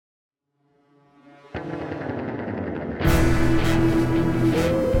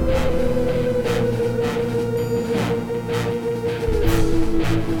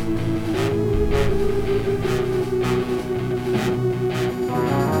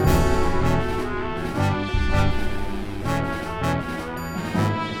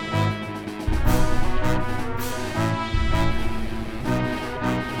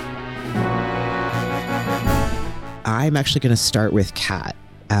I'm actually going to start with Kat.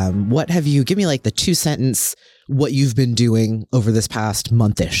 Give me like the 2-sentence, what you've been doing over this past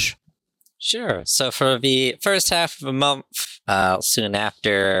month-ish. Sure. So for the first half of a month, soon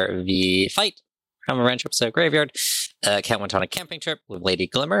after the fight from a ranch episode graveyard, Kat went on a camping trip with Lady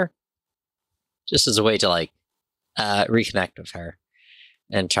Glimmer, just as a way to reconnect with her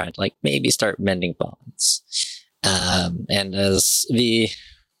and try to maybe start mending bonds. And as the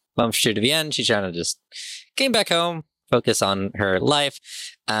month drew to the end, she kind of just came back home, focused on her life,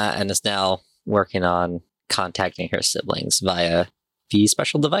 and is now working on contacting her siblings via the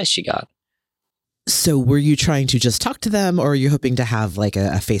special device she got. So were you trying to just talk to them, or are you hoping to have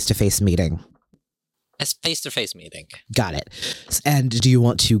a face-to-face meeting? A face-to-face meeting. Got it. And do you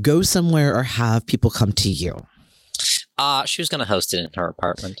want to go somewhere or have people come to you? She was going to host it in her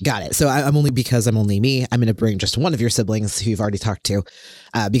apartment. Got it. So I'm only me. I'm going to bring just one of your siblings who you've already talked to,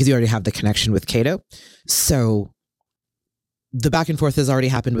 because you already have the connection with Cato. So the back and forth has already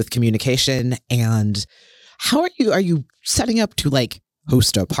happened with communication. And how are you setting up to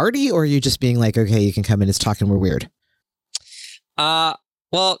host a party, or are you just being okay, you can come in, it's talking, we're weird?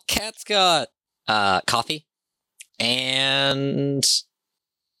 Well, Kat's got coffee and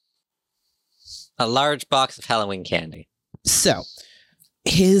a large box of Halloween candy. So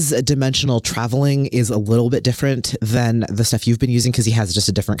his dimensional traveling is a little bit different than the stuff you've been using because he has just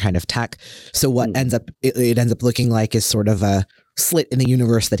a different kind of tech. So what ends up looking like is sort of a slit in the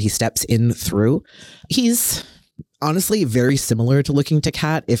universe that he steps in through. He's honestly very similar to looking to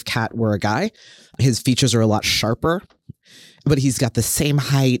Kat if Kat were a guy. His features are a lot sharper, but he's got the same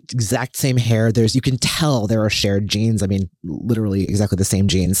height, exact same hair. You can tell there are shared genes. I mean, literally exactly the same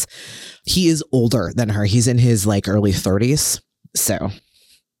genes. He is older than her. He's in his early 30s. So,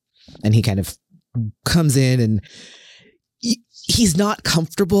 and he kind of comes in and he's not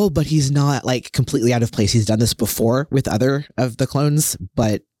comfortable, but he's not completely out of place. He's done this before with other of the clones,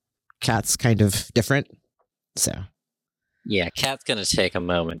 but Kat's kind of different. So, yeah, Kat's going to take a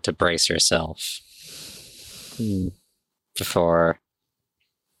moment to brace herself before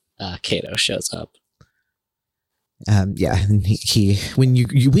Cato shows up. Yeah, and he when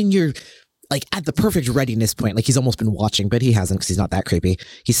you're at the perfect readiness point, he's almost been watching, but he hasn't because he's not that creepy.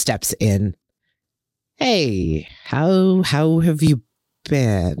 He steps in. Hey, how have you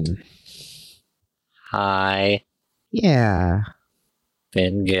been? Hi. Yeah.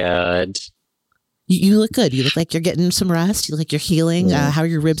 Been good. You look good. You look like you're getting some rest. You look like you're healing. How are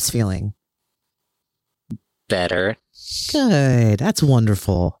your ribs feeling? Better. Good. That's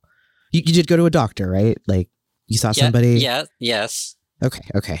wonderful. You did go to a doctor, right? You saw somebody? Yeah, yes.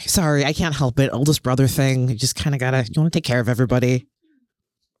 Okay. Sorry, I can't help it. Oldest brother thing. You just kind of you want to take care of everybody.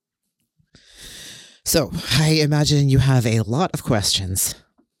 So, I imagine you have a lot of questions.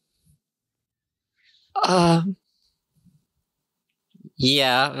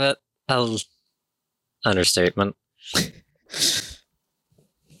 Yeah, but understatement.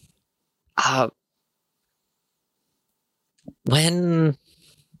 When...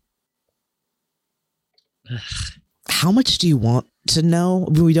 How much do you want to know?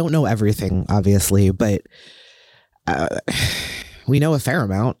 We don't know everything, obviously, but we know a fair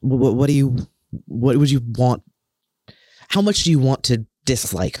amount. What would you want? How much do you want to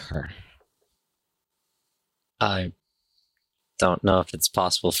dislike her? I don't know if it's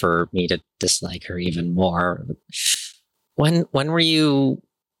possible for me to dislike her even more. When were you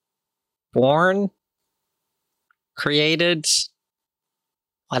born? Created?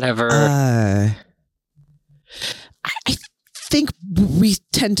 Whatever. I think we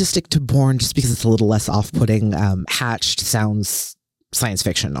tend to stick to born just because it's a little less off-putting. Hatched sounds science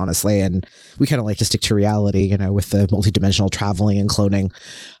fiction, honestly, and we kind of like to stick to reality, with the multidimensional traveling and cloning.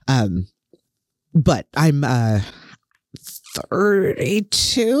 But I'm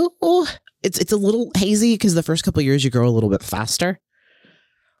 32. It's a little hazy because the first couple of years you grow a little bit faster.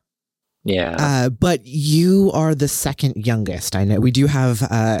 Yeah. But you are the second youngest. I know we do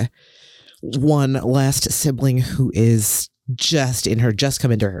have one last sibling who is just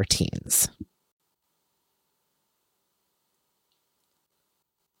come into her teens.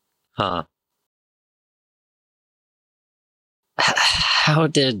 Huh. How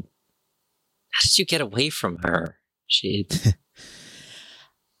did you get away from her? She...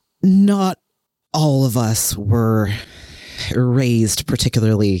 Not all of us were raised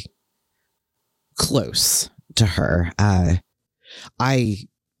particularly close to her. I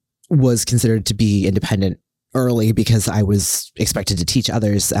was considered to be independent early because I was expected to teach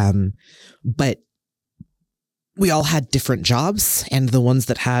others. But we all had different jobs, and the ones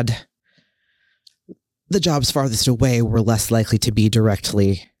that had the jobs farthest away were less likely to be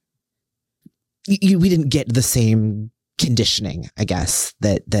directly we didn't get the same conditioning, I guess,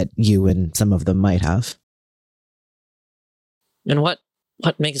 that you and some of them might have. And what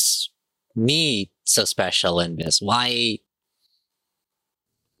makes me so special in this? Why?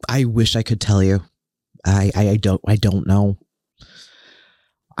 I wish I could tell you. I don't know.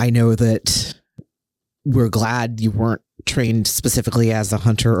 I know that we're glad you weren't trained specifically as a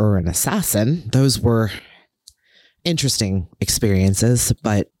hunter or an assassin. Those were interesting experiences,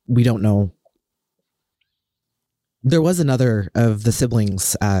 but we don't know. There was another of the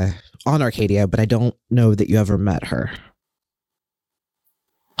siblings on Arcadia, but I don't know that you ever met her.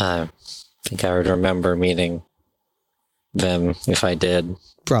 I think I would remember meeting them if I did.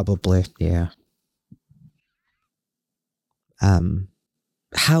 Probably, yeah.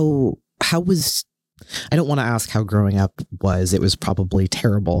 How was, I don't want to ask how growing up was. It was probably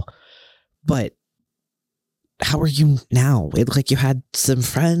terrible, but how are you now? It looked like you had some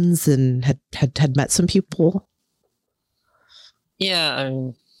friends and had met some people. Yeah,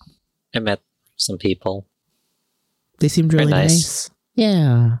 I met some people. They seemed really nice.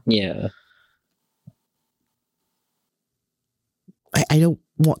 Yeah. Yeah. I don't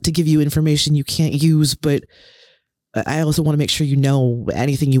want to give you information you can't use, but I also want to make sure you know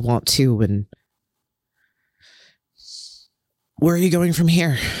anything you want to. And where are you going from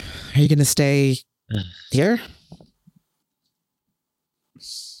here? Are you going to stay here?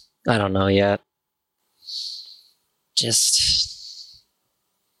 I don't know yet. Just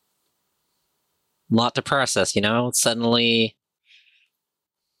a lot to process, you know? Suddenly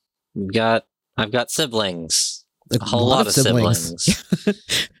I've got siblings. A whole lot of siblings.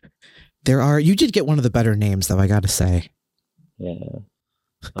 You did get one of the better names, though, I gotta say. Yeah.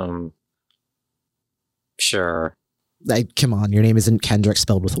 Sure. Come on, your name isn't Kendrick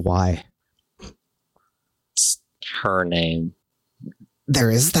spelled with a Y. It's her name. There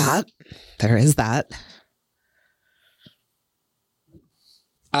is that.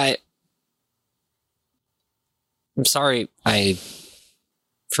 I'm sorry I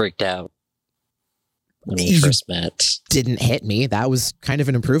freaked out when we first met. Didn't hit me. That was kind of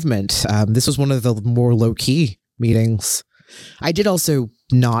an improvement. This was one of the more low-key meetings. I did also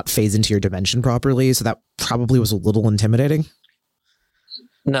not phase into your dimension properly, so that probably was a little intimidating.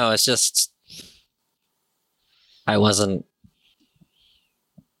 No, it's just I wasn't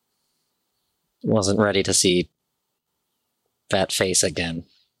ready to see that face again.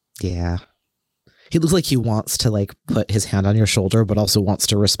 Yeah. He looks like he wants to like put his hand on your shoulder, but also wants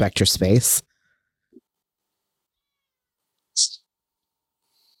to respect your space.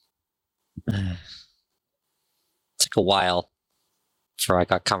 It took a while before I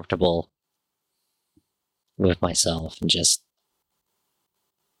got comfortable with myself and just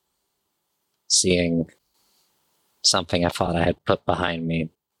seeing something I thought I had put behind me.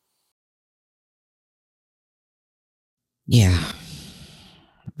 Yeah.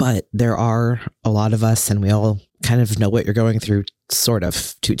 But there are a lot of us, and we all kind of know what you're going through, sort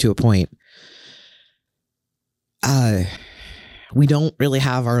of, to a point. We don't really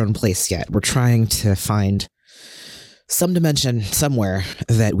have our own place yet. We're trying to find some dimension somewhere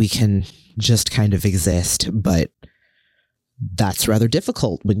that we can just kind of exist, but that's rather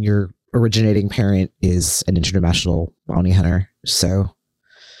difficult when your originating parent is an international bounty hunter. So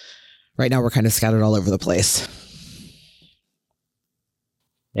right now we're kind of scattered all over the place.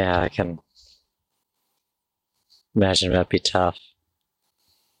 Yeah, I can imagine that'd be tough.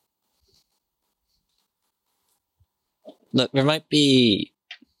 Look, I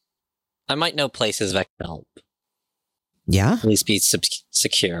might know places that can help. Yeah? At least be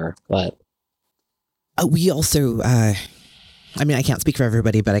secure, but... We also, I mean, I can't speak for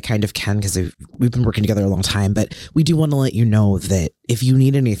everybody, but I kind of can because we've been working together a long time, but we do want to let you know that if you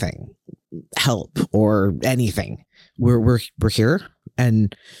need anything, help or anything, we're here.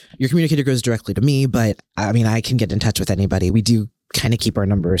 And your communicator goes directly to me, but I mean, I can get in touch with anybody. We do kind of keep our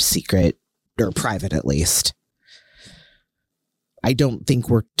numbers secret, or private at least. I don't think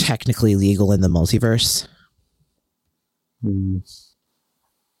we're technically legal in the multiverse.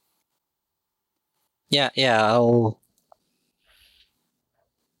 Yeah,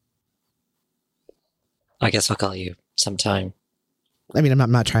 I guess I'll call you sometime. I mean,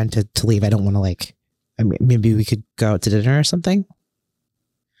 I'm not trying to leave. I don't want to I mean, maybe we could go out to dinner or something.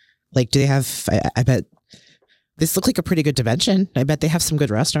 Do they have, I bet this looks like a pretty good dimension. I bet they have some good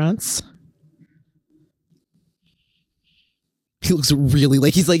restaurants. He looks really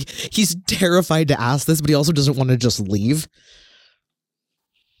he's terrified to ask this, but he also doesn't want to just leave.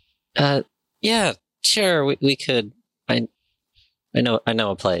 Yeah, sure. We could. I know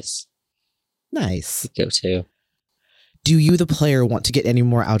a place. Nice. Go to. Do you, the player, want to get any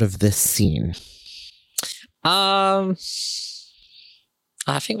more out of this scene? I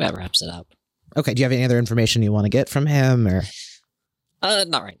think that wraps it up. Okay. Do you have any other information you want to get from him, or?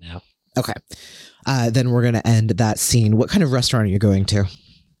 Not right now. Okay. Then we're going to end that scene. What kind of restaurant are you going to?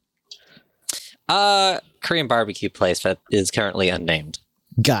 Korean barbecue place that is currently unnamed.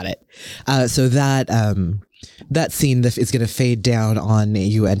 Got it. So that scene is going to fade down on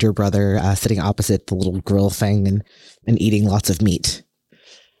you and your brother sitting opposite the little grill thing and eating lots of meat.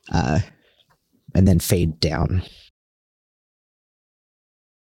 And then fade down.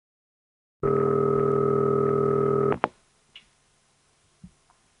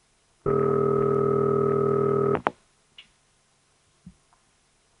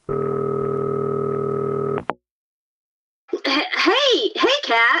 Hey,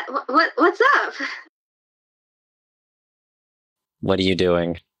 Kat. What's up? What are you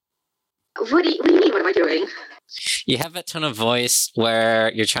doing? What do you mean? What am I doing? You have that tone of voice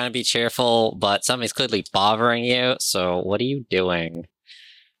where you're trying to be cheerful, but something's clearly bothering you. So what are you doing?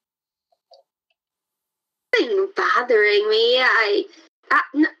 Nothing bothering me.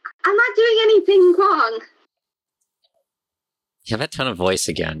 I'm not doing anything wrong. You have that tone of voice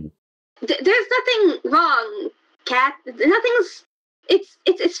again. There's nothing wrong, Kat. Nothing's.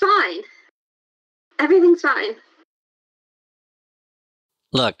 It's fine. Everything's fine.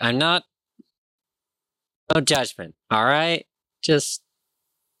 Look, I'm not. No judgment, all right? Just.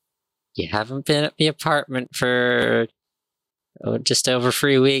 You haven't been at the apartment for just over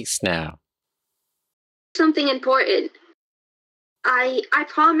 3 weeks now. Something important. I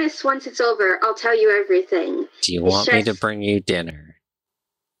promise once it's over, I'll tell you everything. Do you want me to bring you dinner?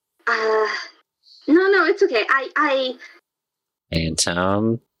 No, it's okay. And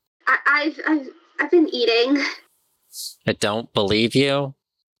Tom? I've been eating. I don't believe you.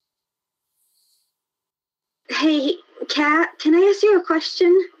 Hey, Kat, can I ask you a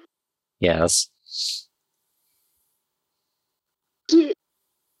question? Yes. No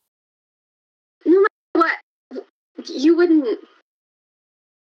matter what, you wouldn't.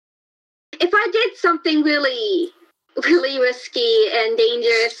 If I did something really, really risky and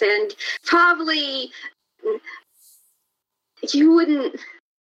dangerous, and probably you wouldn't.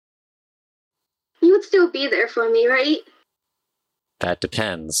 You would still be there for me, right? That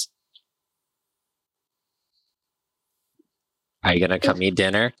depends. Are you gonna come eat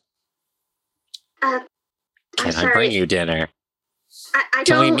dinner? Can I bring you dinner?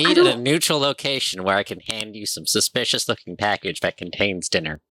 Can we meet at a neutral location where I can hand you some suspicious-looking package that contains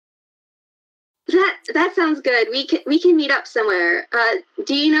dinner? That sounds good. We can meet up somewhere.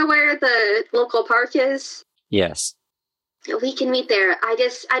 Do you know where the local park is? Yes. We can meet there. I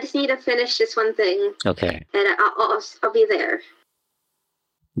just need to finish this one thing. Okay. And I'll be there.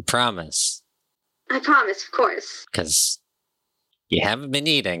 Promise. I promise, of course. Because you haven't been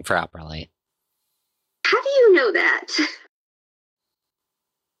eating properly. How do you know that?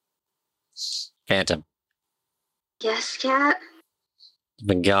 Phantom. Yes, Kat? You've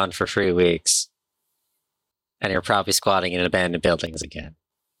been gone for 3 weeks. And you're probably squatting in abandoned buildings again.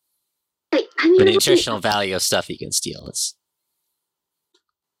 The nutritional value of stuff you can steal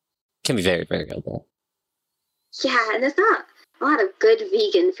can be very variable. Yeah, and there's not a lot of good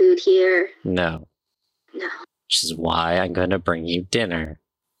vegan food here. No. No. Which is why I'm going to bring you dinner.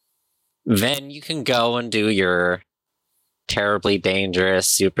 Then you can go and do your terribly dangerous,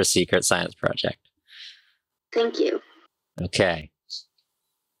 super secret science project. Thank you. Okay.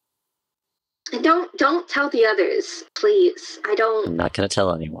 And don't tell the others, please. I'm not going to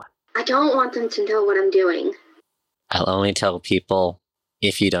tell anyone. I don't want them to know what I'm doing. I'll only tell people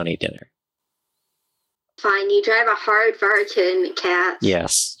if you don't eat dinner. Fine, you drive a hard bargain, Kat.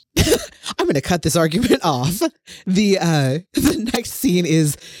 Yes. I'm going to cut this argument off. The next scene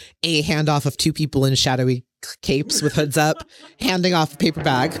is a handoff of two people in shadowy capes with hoods up, handing off a paper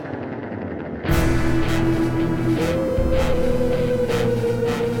bag.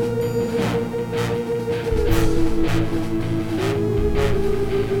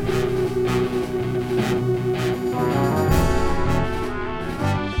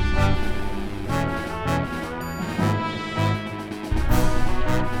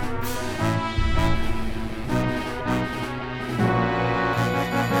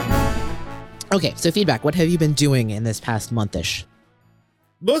 Okay, so feedback. What have you been doing in this past month-ish?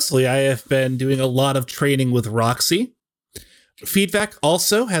 Mostly, I have been doing a lot of training with Roxy. Feedback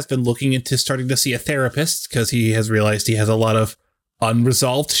also has been looking into starting to see a therapist because he has realized he has a lot of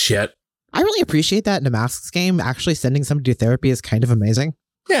unresolved shit. I really appreciate that in a Masks game. Actually, sending somebody to therapy is kind of amazing.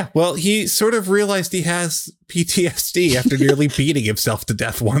 Yeah, well, he sort of realized he has PTSD after nearly beating himself to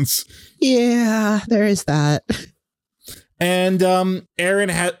death once. Yeah, there is that. And Aaron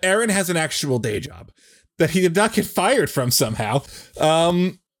has an actual day job that he did not get fired from somehow.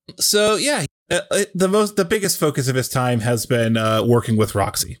 So yeah, the biggest focus of his time has been working with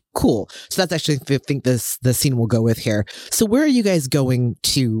Roxy. Cool. So that's actually I think the scene we'll go with here. So where are you guys going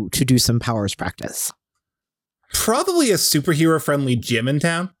to do some powers practice? Probably a superhero friendly gym in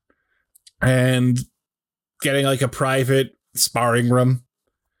town, and getting like a private sparring room.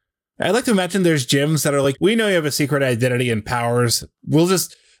 I'd like to imagine there's gyms that are like, we know you have a secret identity and powers.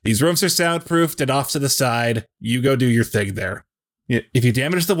 These rooms are soundproofed and off to the side. You go do your thing there. If you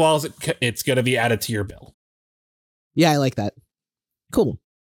damage the walls, it's going to be added to your bill. Yeah, I like that. Cool.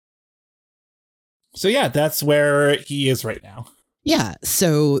 So yeah, that's where he is right now. Yeah,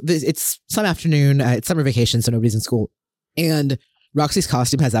 so it's some afternoon. It's summer vacation, so nobody's in school. And Roxy's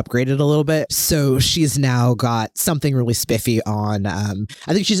costume has upgraded a little bit, so she's now got something really spiffy on. I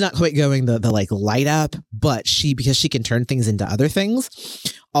think she's not quite going the like light up, but because she can turn things into other things,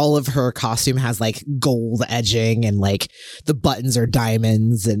 all of her costume has like gold edging and like the buttons are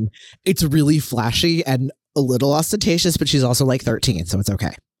diamonds, and it's really flashy and a little ostentatious, but she's also like 13, so it's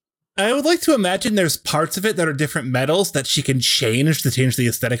okay. I would like to imagine there's parts of it that are different metals that she can change to change the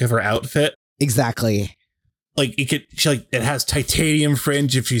aesthetic of her outfit. Exactly. Like it has titanium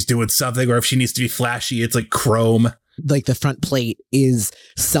fringe if she's doing something, or if she needs to be flashy, it's like chrome. Like the front plate is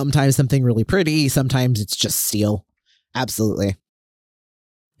sometimes something really pretty, sometimes it's just steel. Absolutely.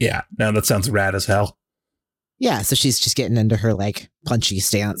 Yeah, no, that sounds rad as hell. Yeah, so she's just getting into her like punchy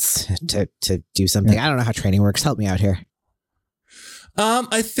stance to do something. I don't know how training works. Help me out here.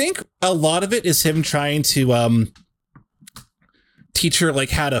 I think a lot of it is him trying to teach her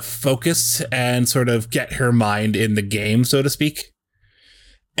like how to focus and sort of get her mind in the game, so to speak.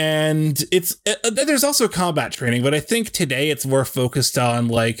 And there's also combat training, but I think today it's more focused on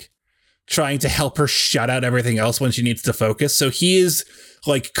like trying to help her shut out everything else when she needs to focus. So he is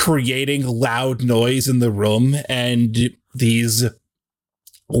like creating loud noise in the room and these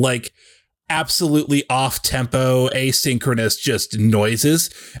like absolutely off tempo, asynchronous just noises.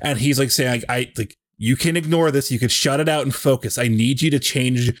 And he's like saying, like, you can ignore this. You can shut it out and focus. I need you to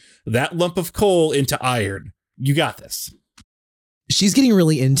change that lump of coal into iron. You got this. She's getting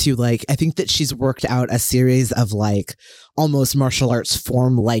really into like, I think that she's worked out a series of like almost martial arts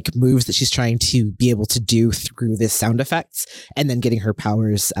form like moves that she's trying to be able to do through this sound effects and then getting her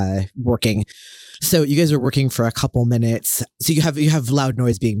powers working. So you guys are working for a couple minutes. So you have loud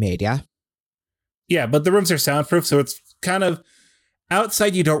noise being made. Yeah. Yeah. But the rooms are soundproof. So it's kind of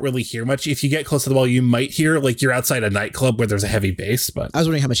outside. You don't really hear much. If you get close to the wall, you might hear like you're outside a nightclub where there's a heavy bass. But I was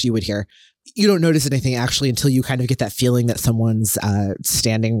wondering how much you would hear. You don't notice anything actually until you kind of get that feeling that someone's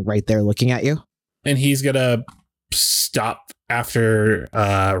standing right there looking at you. And he's going to stop after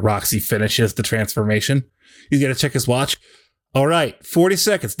Roxy finishes the transformation. He's going to check his watch. All right, 40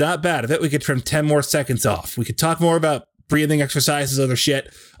 seconds. Not bad. I bet we could trim 10 more seconds off. We could talk more about breathing exercises, other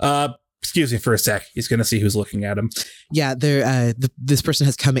shit. Excuse me for a sec. He's going to see who's looking at him. Yeah, this person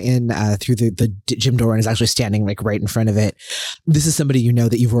has come in through the gym door and is actually standing like right in front of it. This is somebody you know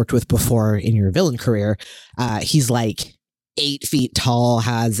that you've worked with before in your villain career. He's like 8 feet tall,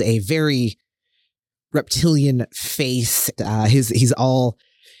 has a very reptilian face. He's a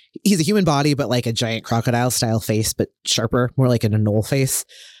human body, but like a giant crocodile style face, but sharper, more like an anole face.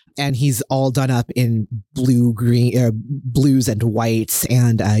 And he's all done up in blues and whites.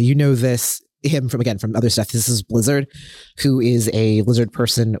 And you know him from other stuff. This is Blizzard, who is a lizard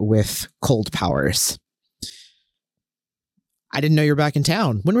person with cold powers. I didn't know you were back in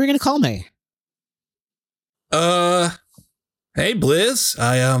town. When were you going to call me? Hey,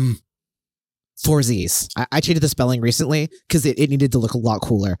 Blizz. 4 Z's. I changed the spelling recently because it needed to look a lot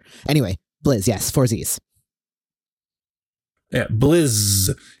cooler. Anyway, Blizz, yes, 4 Z's. Yeah,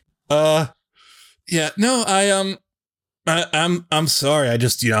 Blizz. Yeah, no, I'm sorry. I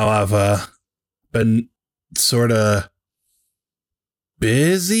just, I've been sort of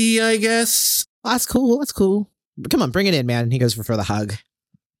busy, I guess. That's cool. That's cool. Come on, bring it in, man. And he goes for the hug.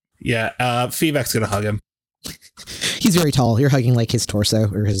 Yeah, Feedback's gonna hug him. He's very tall. You're hugging like his torso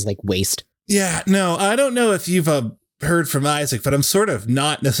or his like waist. Yeah, no, I don't know if you've heard from Isaac, but I'm sort of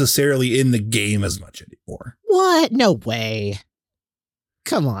not necessarily in the game as much anymore. What? No way.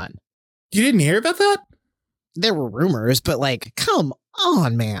 Come on. You didn't hear about that? There were rumors, but like, come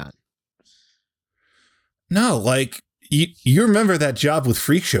on, man. No, like, you remember that job with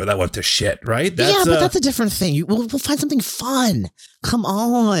Freak Show that went to shit, right? Yeah, but that's a different thing. We'll find something fun. Come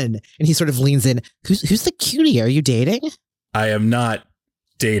on. And he sort of leans in. Who's the cutie? Are you dating? I am not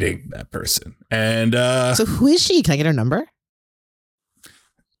dating that person. And so who is she? Can I get her number?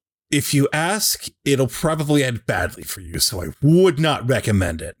 if you ask, it'll probably end badly for you, so I would not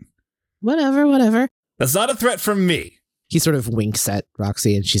recommend it. Whatever. That's not a threat from me. He sort of winks at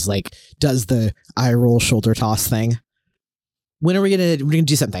Roxy, and she's like, does the eye roll shoulder toss thing. When are we're gonna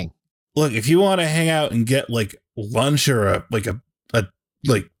do something? Look, if you want to hang out and get like lunch or a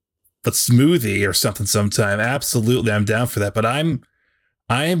smoothie or something sometime, absolutely, I'm down for that. But I'm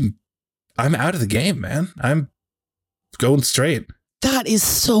out of the game, man. I'm going straight. That is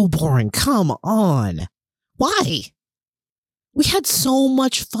so boring. Come on. Why? We had so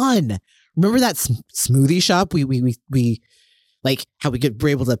much fun. Remember that smoothie shop? We like how were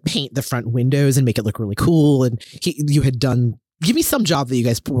able to paint the front windows and make it look really cool. And you had done. Give me some job that you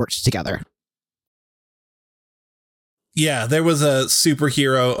guys worked together. Yeah, there was a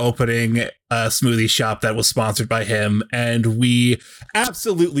superhero opening smoothie shop that was sponsored by him, and we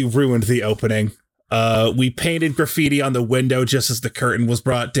absolutely ruined the opening. We painted graffiti on the window just as the curtain was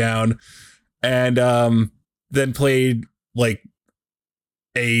brought down, and then played like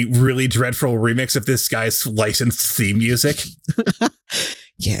a really dreadful remix of this guy's licensed theme music.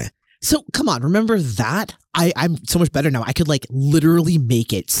 Yeah. So come on, remember that? I'm so much better now. I could like literally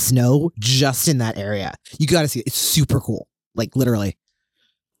make it snow just in that area. You got to see it. It's super cool. Like literally.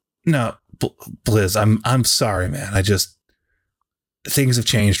 No, Blizz, I'm sorry, man. Things have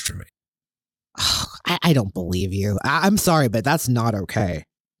changed for me. I don't believe you. I'm sorry, but that's not okay.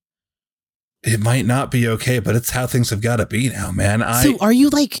 It might not be okay, but it's how things have got to be now, man. So are you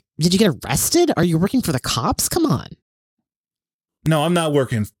like, did you get arrested? Are you working for the cops? Come on. No, I'm not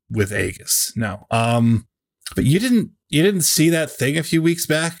working with Aegis. No. But you didn't see that thing a few weeks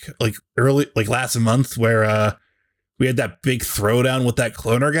back, like last month, where we had that big throwdown with that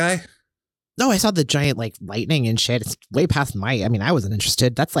cloner guy? No, I saw the giant like lightning and shit. It's way past I wasn't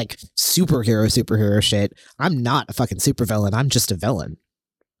interested. That's like superhero shit. I'm not a fucking supervillain. I'm just a villain.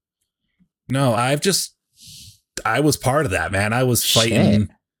 No, I was part of that, man. I was fighting. Shit.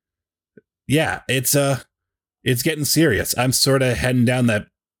 Yeah, it's getting serious. I'm sort of heading down that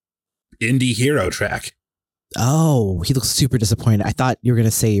indie hero track. Oh, he looks super disappointed. I thought you were going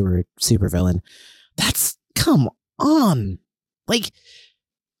to say you were a supervillain. Come on. Like,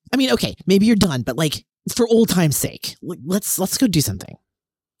 I mean, okay, maybe you're done, but like, for old time's sake, let's go do something.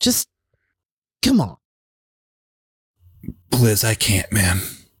 Just, come on. Blizz, I can't, man.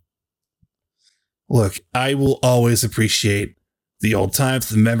 Look, I will always appreciate the old times,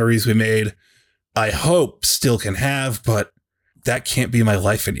 the memories we made. I hope still can have, but that can't be my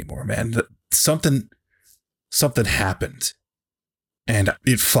life anymore, man. Something happened and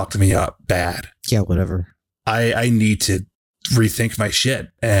it fucked me up bad. Yeah, whatever. I need to rethink my shit,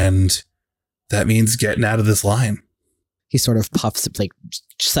 and that means getting out of this line. He sort of puffs, like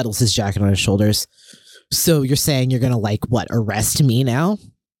settles his jacket on his shoulders. So you're saying you're going to like, what, arrest me now?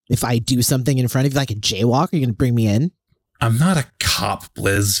 If I do something in front of you, like a jaywalk, are you going to bring me in? I'm not a cop,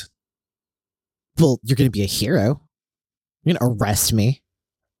 Blizz. Well, you're going to be a hero. You're going to arrest me.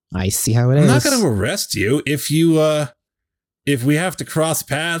 I see how it is. I'm not going to arrest you. If we have to cross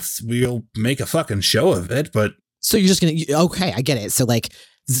paths, we'll make a fucking show of it, but... So you're just going to... Okay, I get it. So like,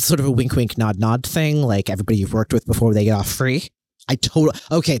 sort of a wink, wink, nod, nod thing, like everybody you've worked with before they get off free?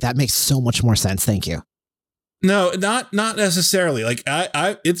 Okay, that makes so much more sense. Thank you. No, not necessarily. Like,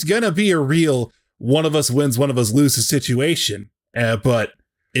 I it's going to be a real one of us wins, one of us loses situation, but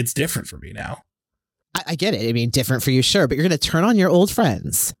it's different for me now. I get it. I mean, different for you, sure, but you're going to turn on your old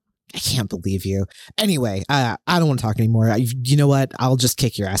friends. I can't believe you. Anyway, I don't want to talk anymore. You know what? I'll just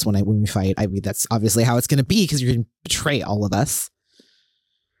kick your ass when we fight. I mean, that's obviously how it's going to be because you're going to betray all of us.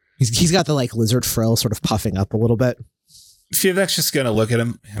 He's got the like lizard frill sort of puffing up a little bit. Fivek's just going to look at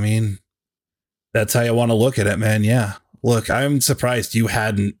him. I mean, that's how you want to look at it, man. Yeah. Look, I'm surprised you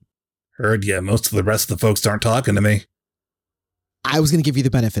hadn't heard yet. Most of the rest of the folks aren't talking to me. I was going to give you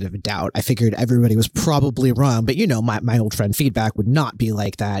the benefit of a doubt. I figured everybody was probably wrong, but you know, my old friend Feedback would not be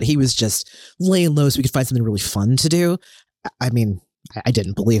like that. He was just laying low so we could find something really fun to do. I mean, I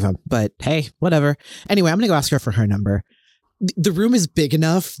didn't believe him, but hey, whatever. Anyway, I'm going to go ask her for her number. The room is big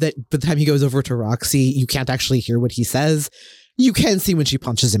enough that by the time he goes over to Roxy, you can't actually hear what he says. You can see when she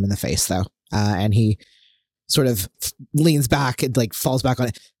punches him in the face, though. And he sort of leans back and like falls back on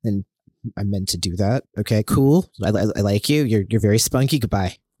it. And I meant to do that. Okay, cool. I like you. You're very spunky.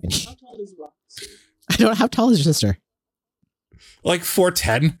 Goodbye. And how tall is Roxy? I don't know. How tall is your sister? Like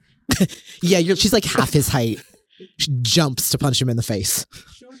 4'10". Yeah, she's like half his height. She jumps to punch him in the face.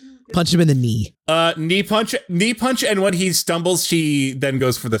 Punch him in the knee. Knee punch, and when he stumbles, she then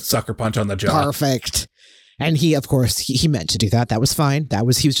goes for the sucker punch on the jaw. Perfect. And he, of course, he meant to do that. That was fine. He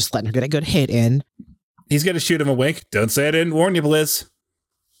was just letting her get a good hit in. He's gonna shoot him a wink. Don't say I didn't warn you, Blizz.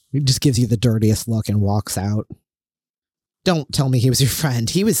 He just gives you the dirtiest look and walks out. Don't tell me he was your friend.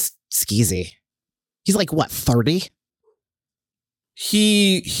 He was skeezy. He's like, what, 30?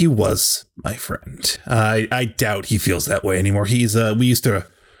 He was my friend. I doubt he feels that way anymore. He's we used to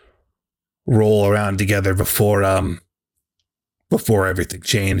roll around together before everything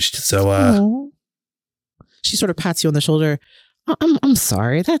changed. So Aww. She sort of pats you on the shoulder. I'm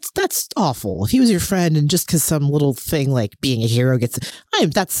sorry. That's awful. If he was your friend and just because some little thing like being a hero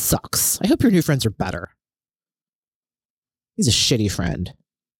that sucks. I hope your new friends are better. He's a shitty friend.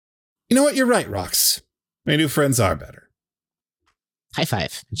 You know what? You're right, Rox. My new friends are better. High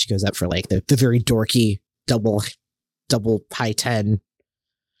five. And she goes up for like the very dorky double high 10.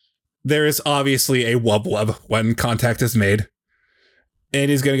 There is obviously a wub when contact is made.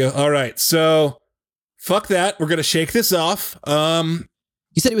 And he's going to go, all right, so fuck that. We're going to shake this off.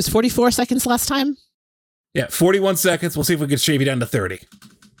 You said it was 44 seconds last time? Yeah, 41 seconds. We'll see if we can shave you down to 30.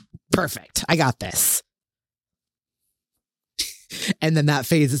 Perfect. I got this. And then that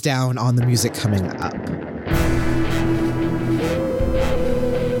fades down on the music coming up.